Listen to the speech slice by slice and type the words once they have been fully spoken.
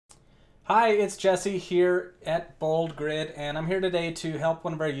Hi, it's Jesse here at Bold Grid, and I'm here today to help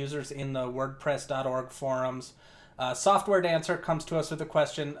one of our users in the WordPress.org forums. Software Dancer comes to us with a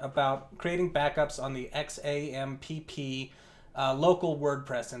question about creating backups on the XAMPP local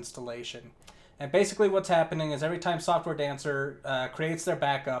WordPress installation. And basically what's happening is every time Software Dancer creates their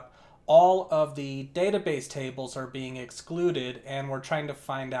backup, all of the database tables are being excluded, and we're trying to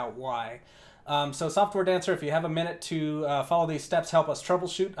find out why. So Software Dancer, if you have a minute to follow these steps, help us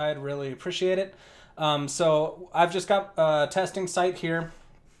troubleshoot, I'd really appreciate it. So I've just got a testing site here,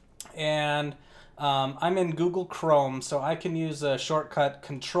 and I'm in Google Chrome, so I can use a shortcut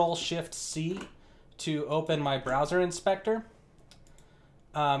Control-Shift-C to open my browser inspector.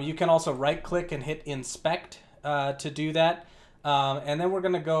 You can also right-click and hit Inspect to do that. And then we're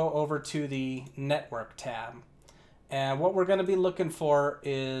going to go over to the Network tab. And what we're going to be looking for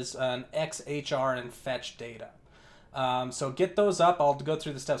is an XHR and fetch data. So get those up. I'll go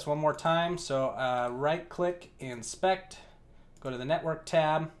through the steps one more time. So right-click, Inspect, go to the Network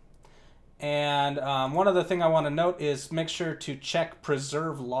tab. And one other thing I want to note is make sure to check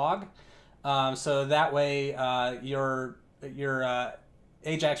Preserve Log. So that way your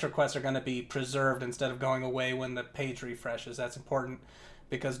AJAX requests are going to be preserved instead of going away when the page refreshes. That's important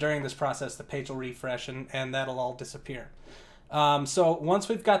because during this process the page will refresh and that'll all disappear. So once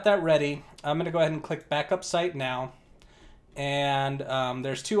we've got that ready, I'm going to go ahead and click Backup Site Now. And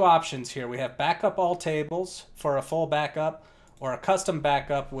there's two options here. We have Backup All Tables for a full backup, or a custom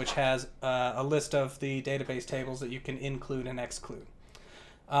backup which has a list of the database tables that you can include and exclude.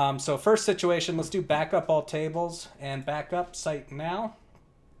 So first situation, let's do Backup All Tables and Backup Site Now.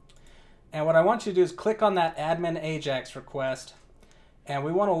 And what I want you to do is click on that admin AJAX request, and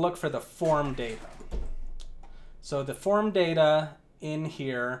we want to look for the form data. So the form data in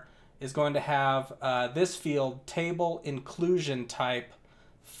here is going to have this field, table inclusion type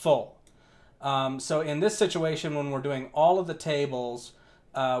full. So in this situation, when we're doing all of the tables,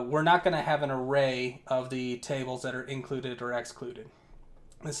 we're not going to have an array of the tables that are included or excluded.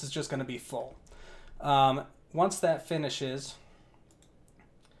 This is just going to be full. Once that finishes,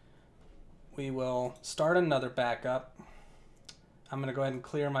 we will start another backup. I'm going to go ahead and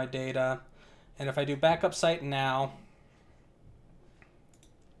clear my data. And if I do Backup Site Now,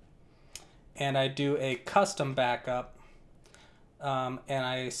 and I do a custom backup, and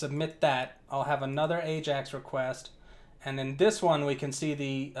I submit that, I'll have another AJAX request. And in this one, we can see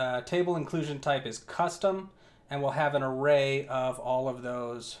the table inclusion type is custom, and we'll have an array of all of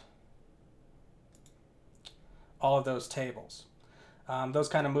those tables. Those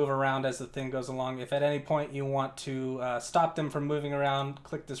kind of move around as the thing goes along. If at any point you want to stop them from moving around,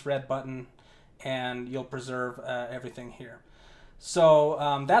 click this red button and you'll preserve everything here.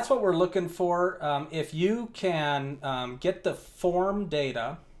 So that's what we're looking for. If you can get the form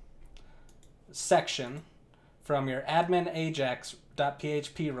data section from your admin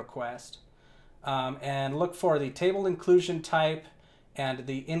ajax.php request and look for the table inclusion type and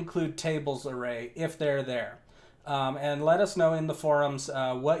the include tables array if they're there. And let us know in the forums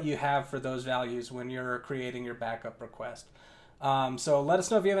what you have for those values when you're creating your backup request. So let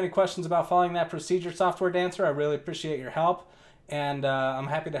us know if you have any questions about following that procedure, Software Dancer. I really appreciate your help, and I'm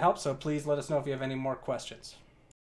happy to help, so please let us know if you have any more questions.